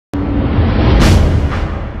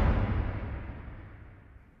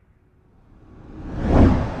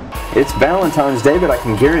It's Valentine's Day, but I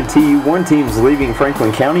can guarantee you one team's leaving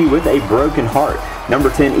Franklin County with a broken heart. Number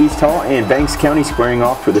 10 East Hall and Banks County squaring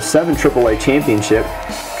off for the 7 AAA championship.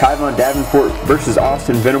 Kyvon Davenport versus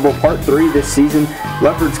Austin Venable, Part 3 this season.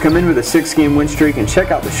 Leopards come in with a 6-game win streak, and check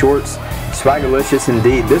out the shorts. Swagalicious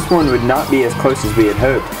indeed. This one would not be as close as we had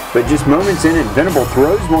hoped, but just moments in it, Venable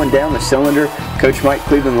throws one down the cylinder. Coach Mike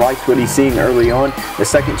Cleveland likes what he's seeing early on. The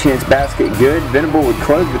second chance basket good. Venable would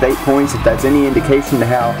close with 8 points. If that's any indication to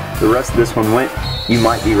how the rest of this one went, you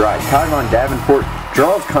might be right. Kyvon Davenport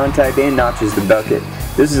draws contact and notches the bucket.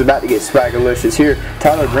 This is about to get swagalicious here.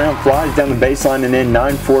 Tyler Brown flies down the baseline and in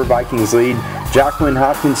 9-4 Vikings lead. Jacqueline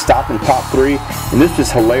Hopkins stop and pop 3, and this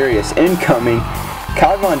was hilarious. Incoming,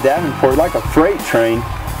 Kyvon Davenport like a freight train.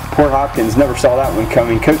 Poor Hopkins never saw that one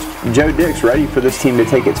coming. Coach Joe Dix ready for this team to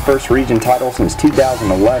take its first region title since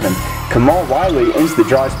 2011. Kamal Wiley ends the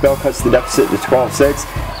dry spell, cuts the deficit to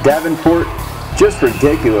 12-6. Davenport, just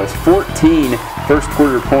ridiculous. 14 first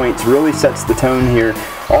quarter points, really sets the tone here.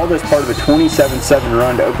 All this part of a 27-7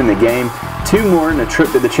 run to open the game. 2 more and a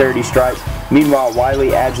trip to the charity stripe. Meanwhile,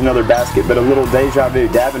 Wiley adds another basket, but a little deja vu.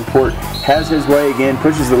 Davenport has his way again,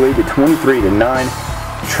 pushes the lead to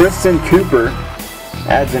 23-9. Tristan Cooper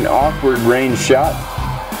adds an awkward range shot.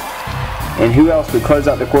 And who else would close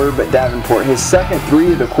out the quarter but Davenport? His second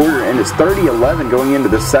 3 of the quarter, and it's 30-11 going into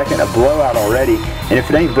the second, a blowout already. And if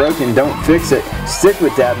it ain't broken, don't fix it. Stick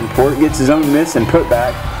with Davenport, gets his own miss and put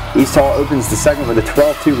back. East Hall opens the second with a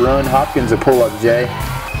 12-2 run. Hopkins a pull-up J.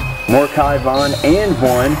 More Kyvon and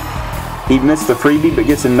one. He missed the freebie but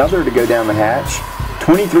gets another to go down the hatch.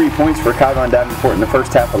 23 points for Kyvon Davenport in the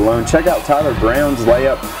first half alone. Check out Tyler Brown's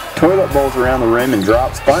layup. Toilet bowls around the rim and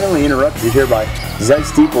drops. Finally interrupted here by Zed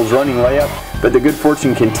Steeple's running layup, but the good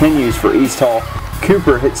fortune continues for East Hall.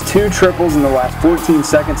 Cooper hits 2 triples in the last 14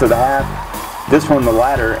 seconds of the half. This one the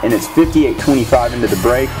latter, and it's 58-25 into the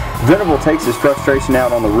break. Venable takes his frustration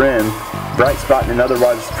out on the rim. Bright spot in an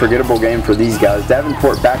otherwise forgettable game for these guys.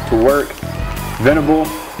 Davenport back to work. Venable,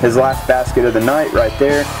 his last basket of the night right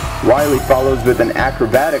there. Wiley follows with an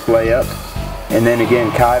acrobatic layup. And then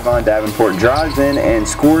again, Kyvon Davenport drives in and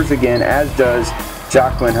scores again, as does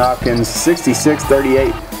Jacqueline Hopkins.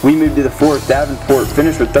 66-38. We move to the fourth. Davenport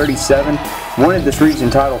finished with 37. Wanted this region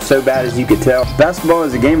title so bad, as you could tell. Basketball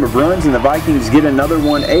is a game of runs, and the Vikings get another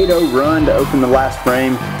one. 8-0 run to open the last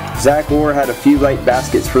frame. Zach Orr had a few late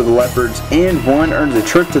baskets for the Leopards, and one earns a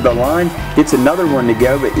trip to the line. Gets another one to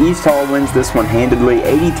go, but East Hall wins this one handedly.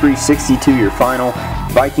 83-62 your final.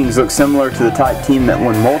 Vikings look similar to the type team that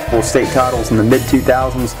won multiple state titles in the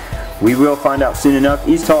mid-2000s. We will find out soon enough.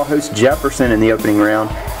 East Hall hosts Jefferson in the opening round.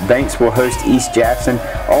 Banks will host East Jackson.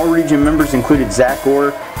 All region members included Zach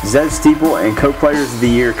Orr, Zed Steeple, and co-players of the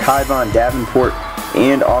year Kyvon Davenport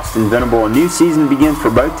and Austin Venable. A new season begins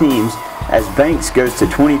for both teams as Banks goes to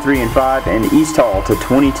 23-5 and East Hall to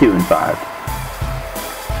 22-5.